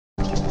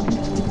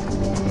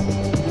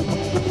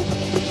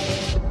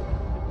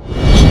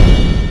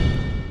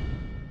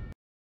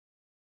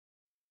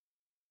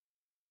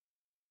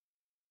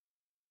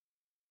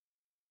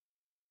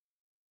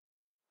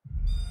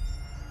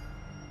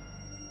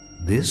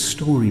This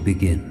story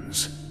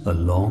begins a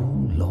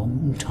long,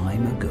 long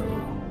time ago.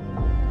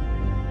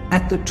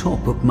 At the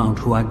top of Mount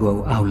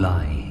Huaguo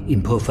Aulai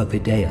in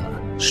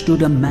Pofapidea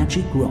stood a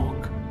magic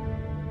rock.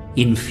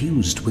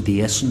 Infused with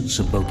the essence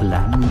of both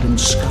land and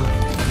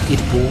sky, it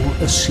bore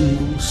a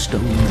single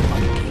stone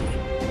monkey.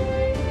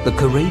 The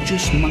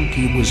courageous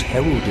monkey was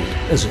heralded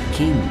as a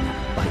king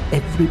by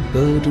every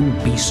bird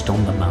and beast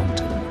on the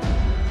mountain.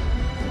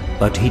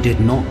 But he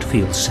did not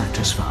feel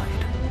satisfied.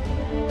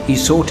 He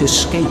sought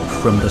escape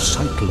from the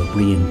cycle of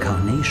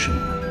reincarnation,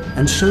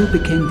 and so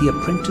became the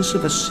apprentice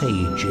of a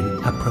sage in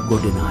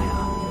Apragodinaya.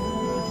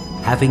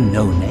 Having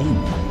no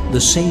name, the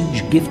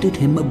sage gifted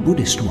him a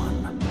Buddhist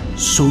one,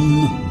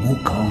 Sun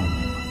Wukong.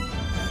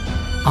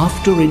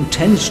 After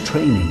intense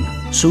training,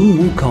 Sun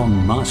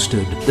Wukong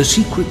mastered the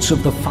secrets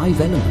of the 5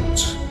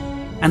 elements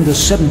and the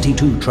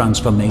 72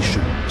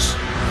 transformations.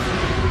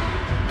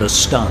 The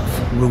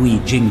staff, Rui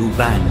Jingu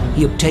Ban,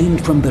 he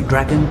obtained from the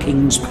Dragon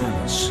King's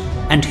palace,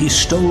 and he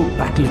stole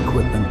battle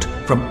equipment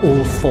from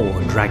all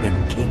 4 Dragon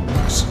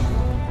Kings.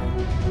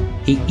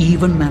 He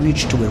even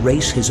managed to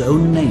erase his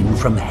own name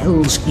from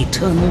Hell's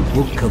eternal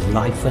book of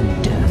life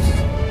and death.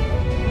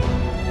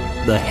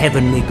 The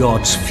heavenly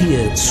gods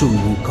feared Sun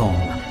Wukong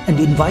and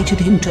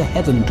invited him to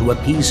heaven to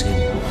appease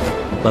him.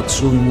 But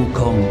Sun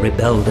Wukong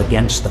rebelled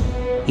against them.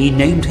 He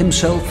named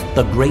himself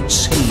the Great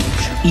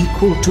Sage,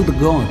 equal to the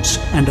gods,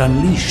 and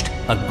unleashed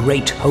a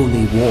great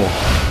holy war.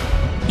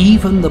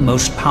 Even the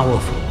most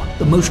powerful,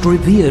 the most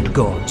revered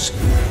gods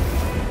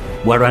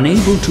were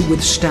unable to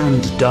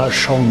withstand Da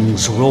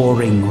Shong's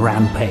roaring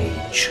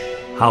rampage.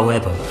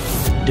 However,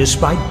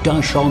 despite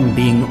Da Shong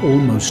being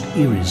almost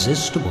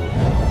irresistible,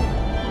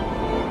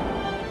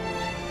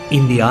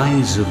 in the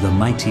eyes of the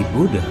mighty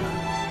Buddha,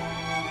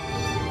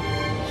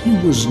 he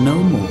was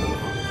no more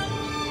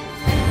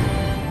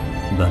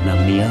than a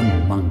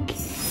mere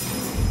monkey.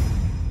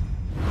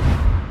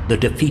 The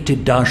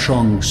defeated Da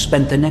Shong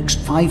spent the next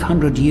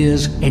 500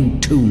 years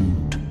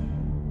entombed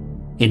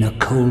in a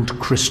cold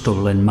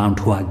crystal in Mount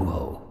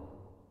Huaguo.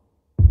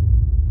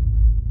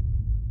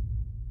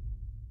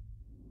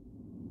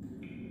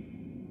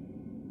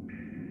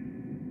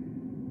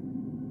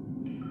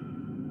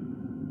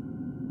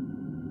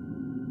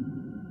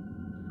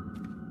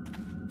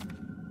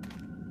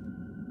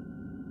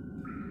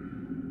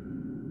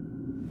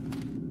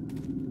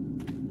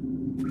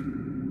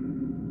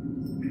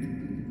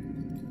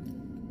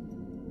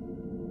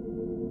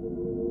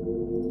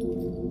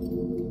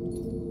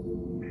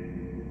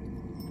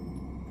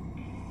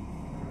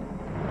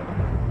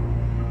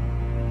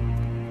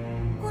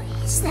 What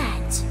is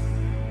that?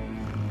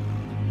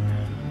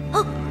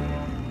 Oh!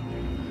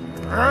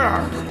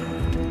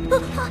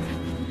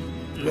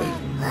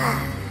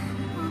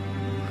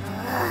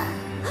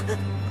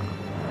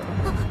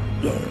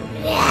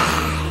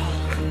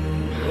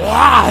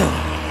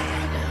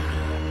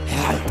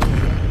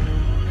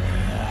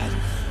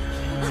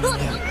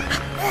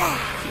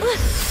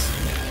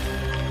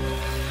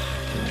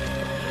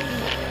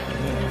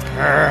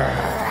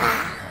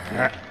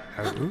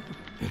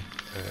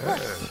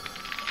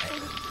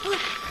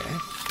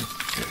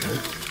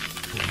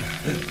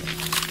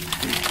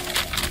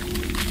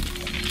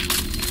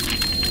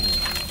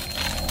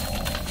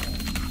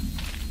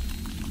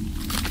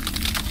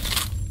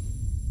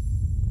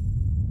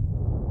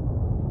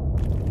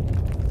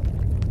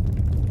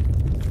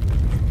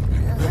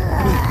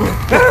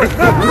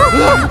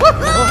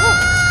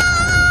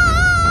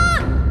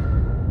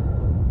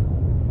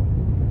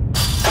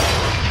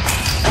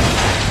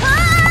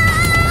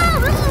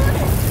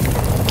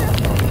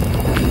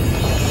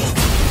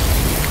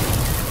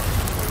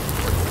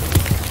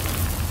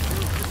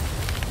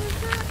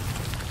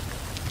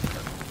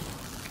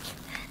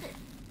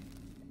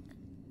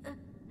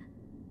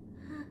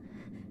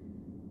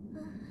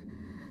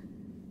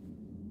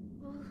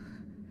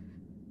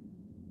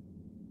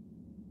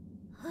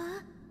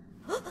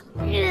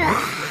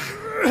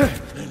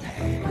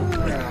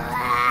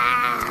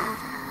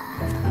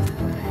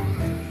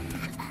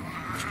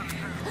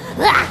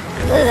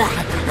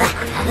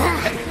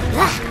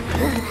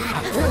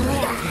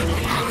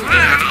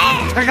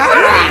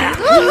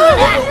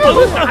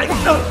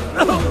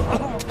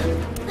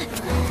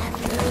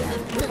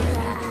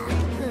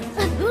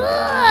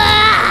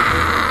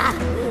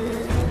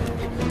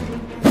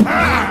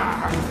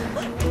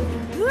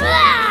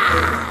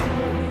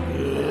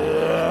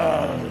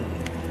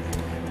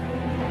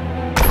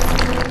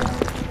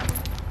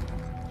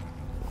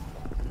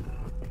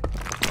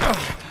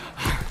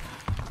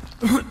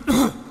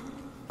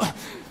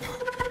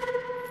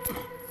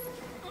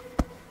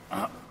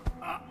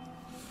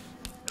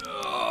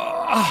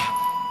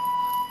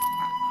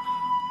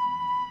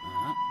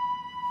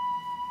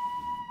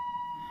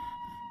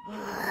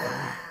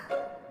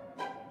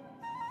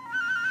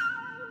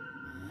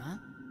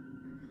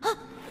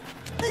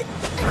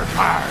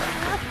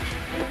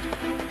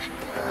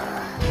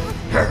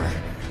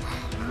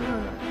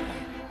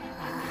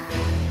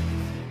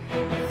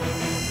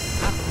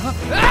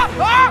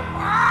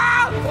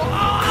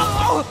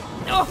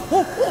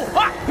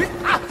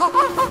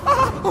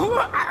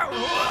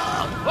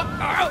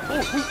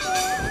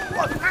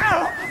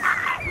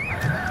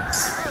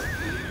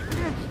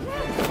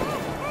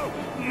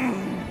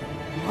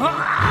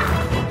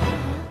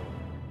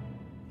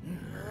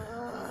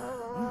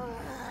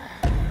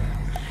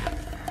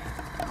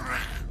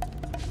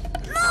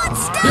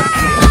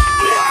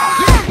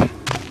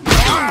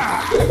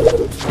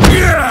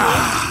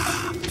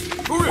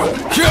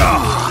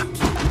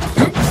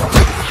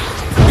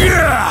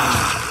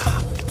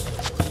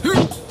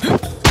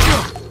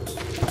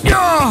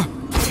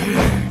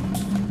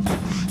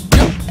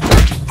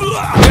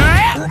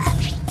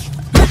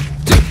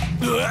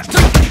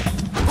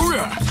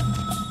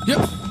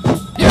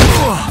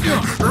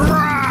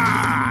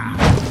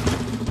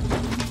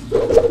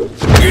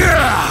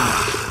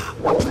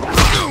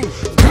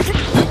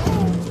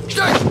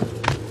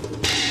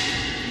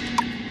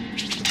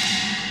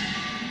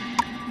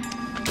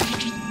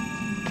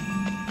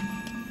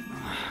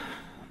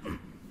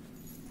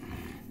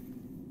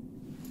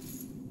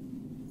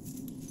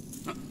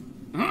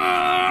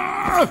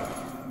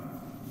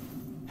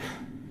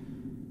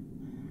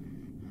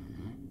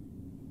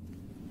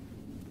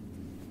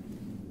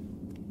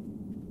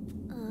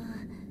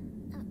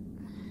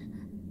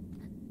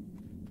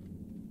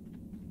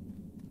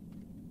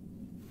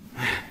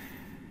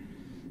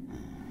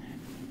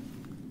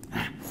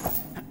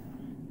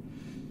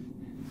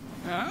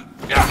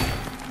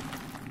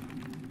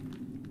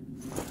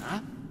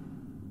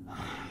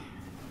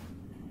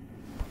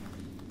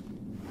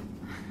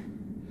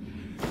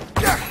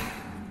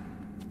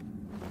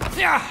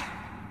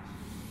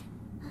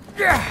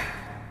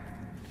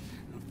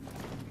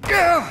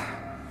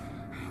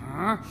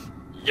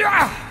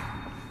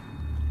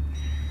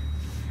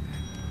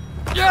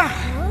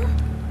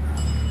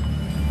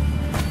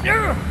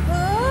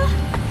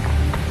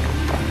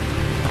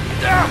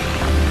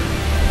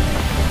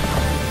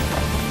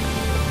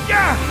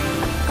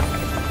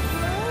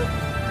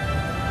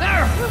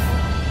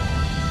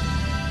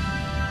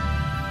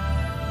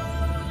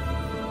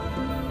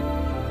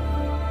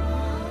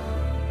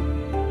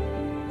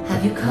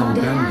 Have you calmed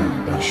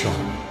down,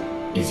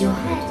 Dashon? Is your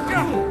head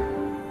clear?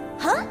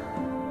 Huh?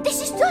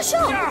 This is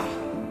Dashon!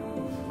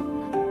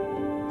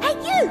 Hey,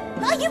 you!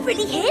 Are you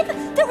really him?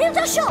 The real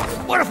Dashon?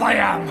 What if I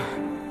am?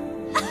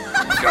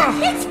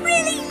 It's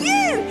really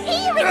you!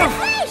 Here in the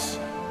flesh!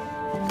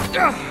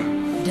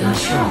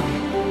 Dashon,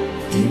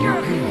 do you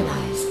not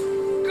realize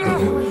that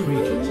they were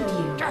freaking you?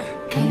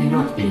 Can you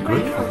not be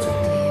grateful to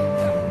him?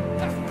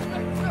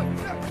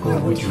 Or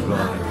would you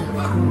rather the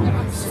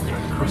coolness of the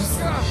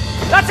crystal?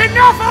 That's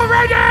enough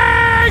already!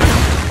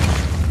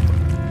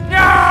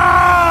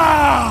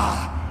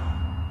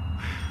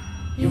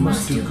 You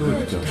must do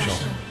good,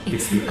 Dashon.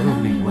 It's the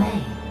only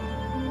way.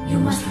 You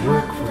must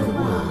work for the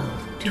world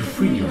to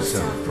free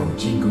yourself from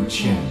Jingu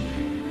Chen.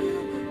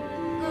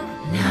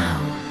 Now,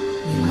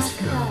 you must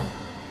go.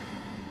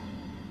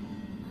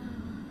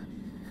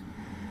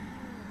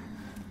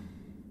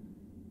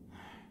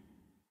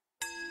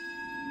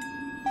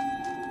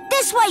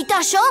 This way,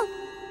 Dashon!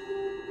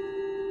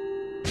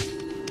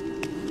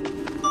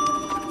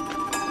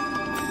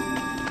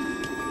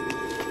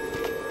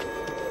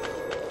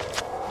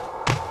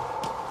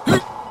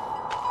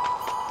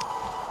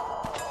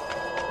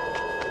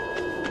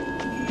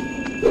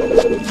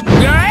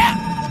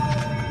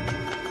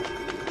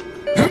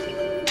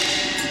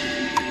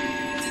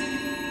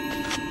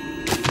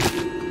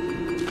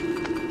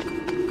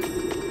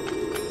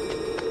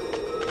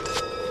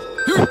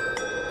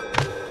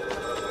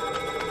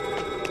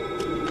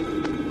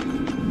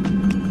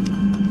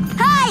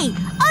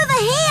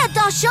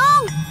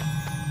 Dashon!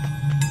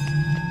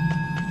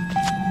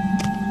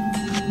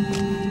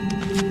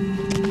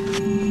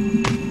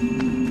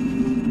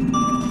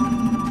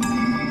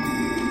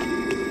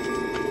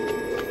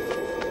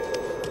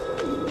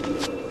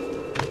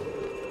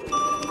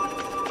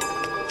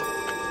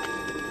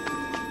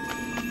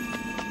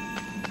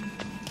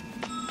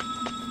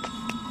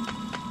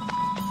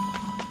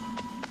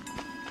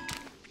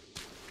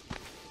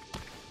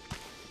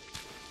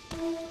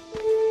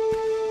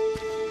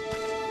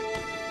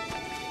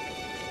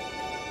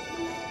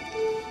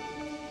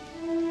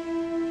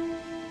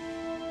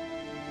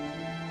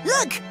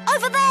 Look!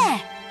 Over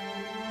there!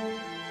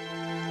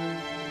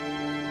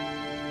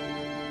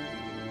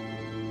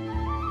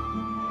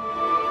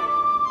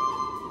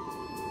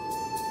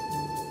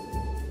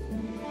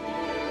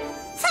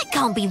 That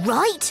can't be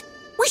right!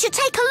 We should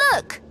take a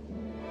look!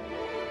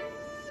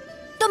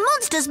 The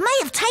monsters may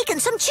have taken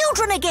some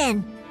children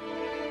again!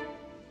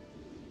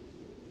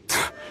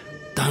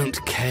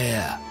 Don't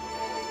care.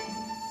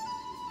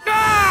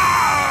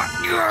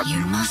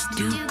 You must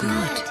do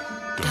good,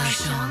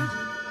 Dashon.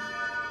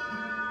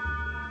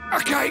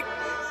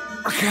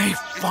 Okay,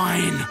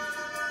 fine.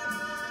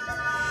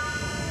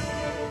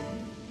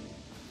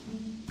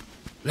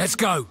 Let's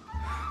go.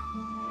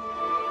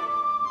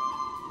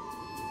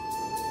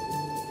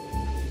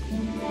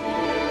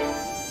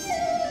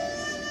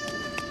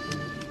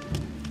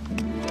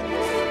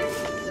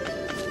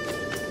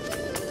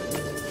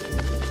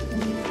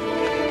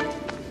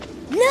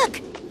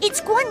 Look! It's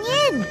Guan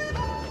Yin!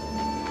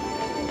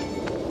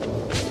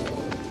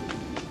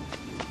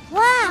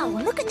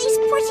 Wow, look at these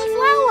pretty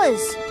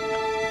flowers!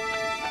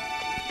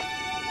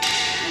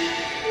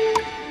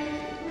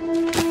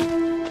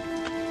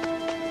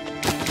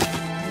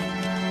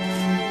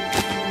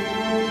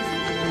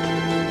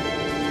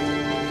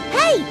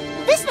 Hey,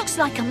 this looks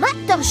like a map,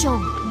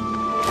 Dashong.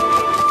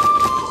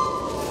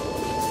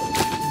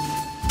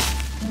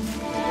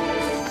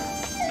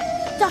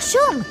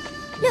 Dashong,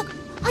 look,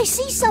 I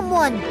see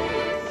someone.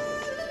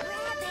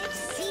 Rabbits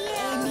see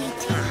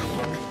anytime.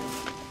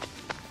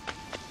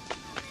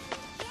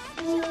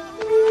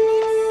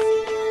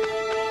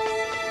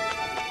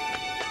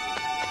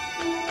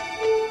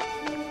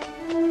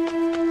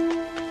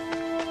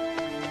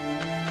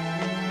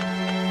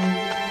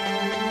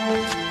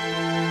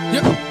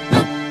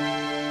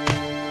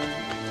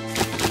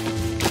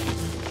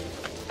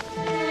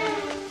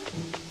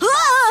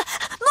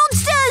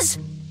 Monsters!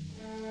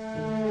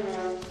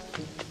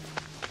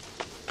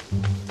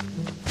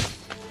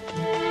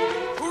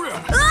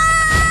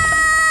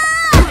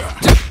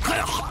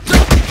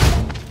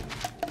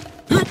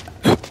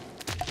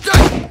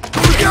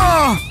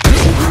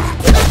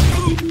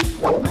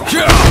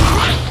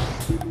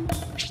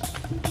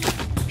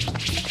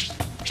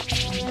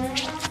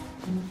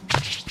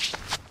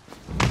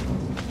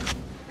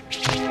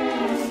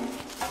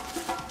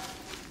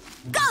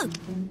 Go!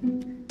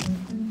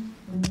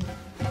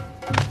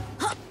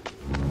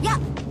 Yeah.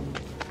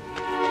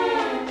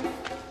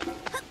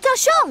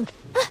 Dashong!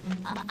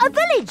 A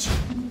village!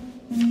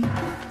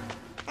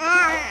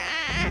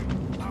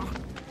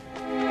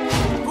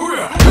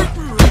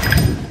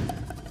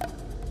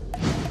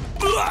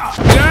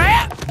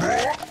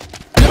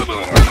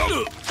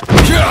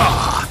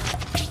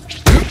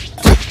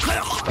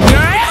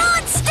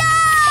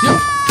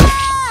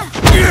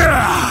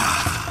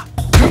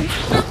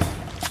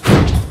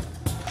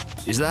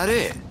 Is that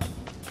it?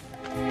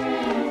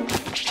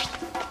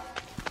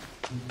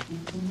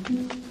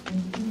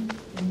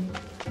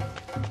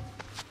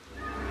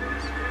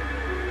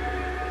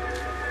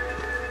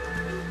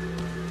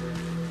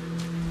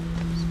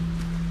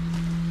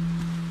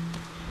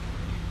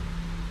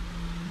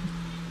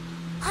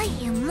 I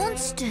hear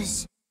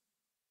monsters.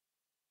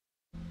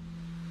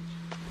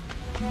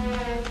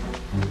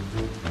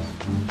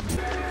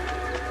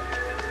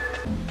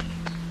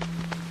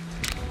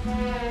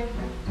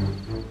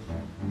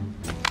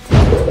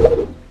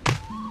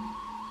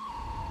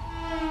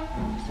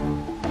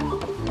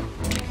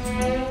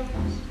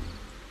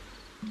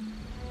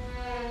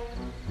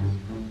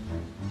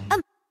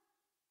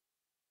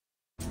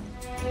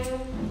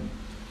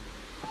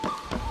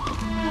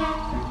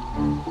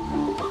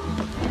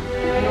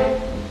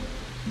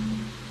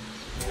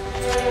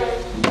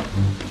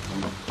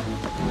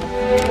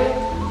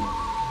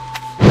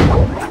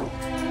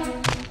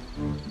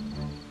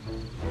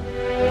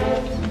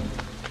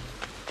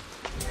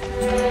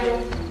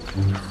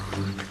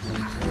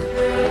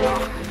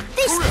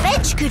 This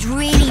bench could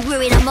really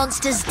ruin a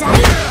monster's day.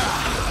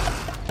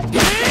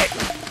 Good.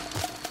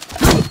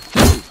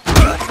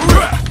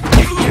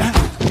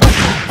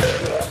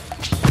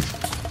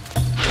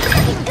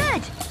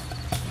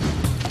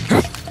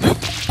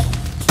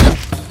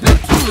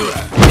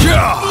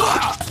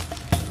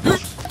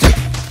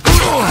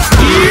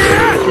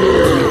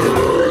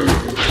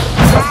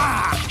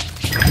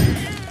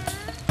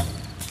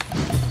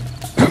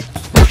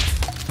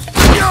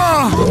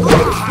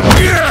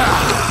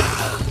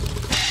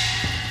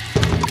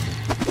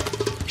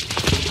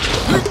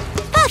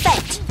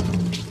 Perfect.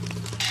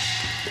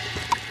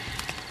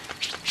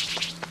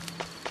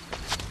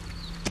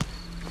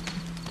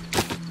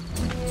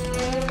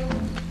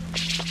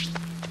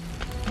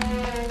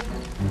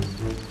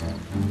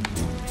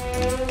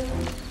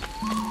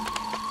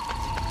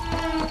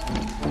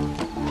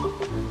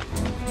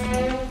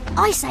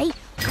 I say,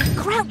 we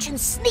crouch and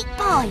sneak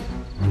by.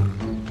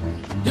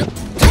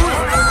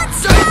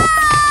 Monster!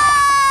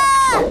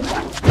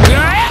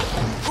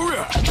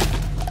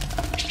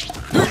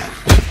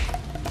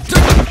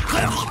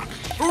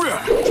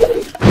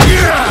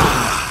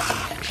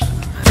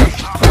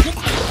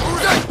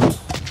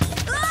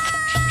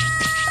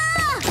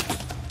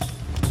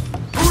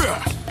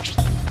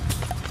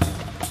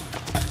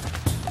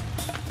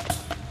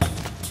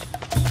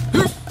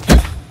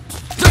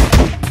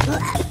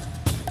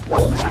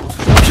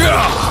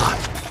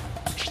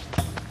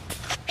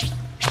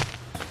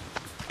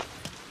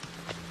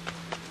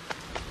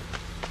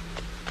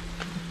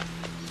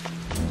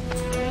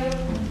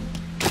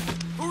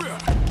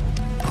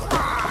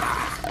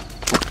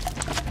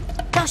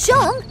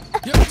 Dashong,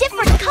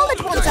 different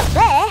coloured ones up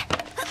there.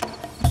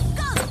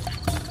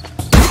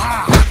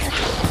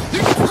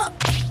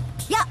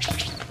 Yeah.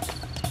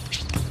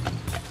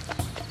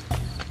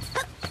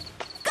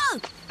 Go.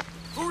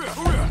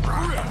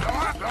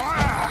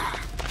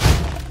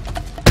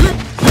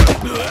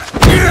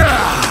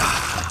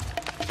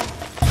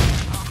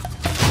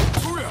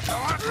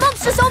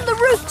 Monsters on the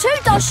roof too,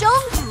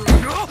 Dashong.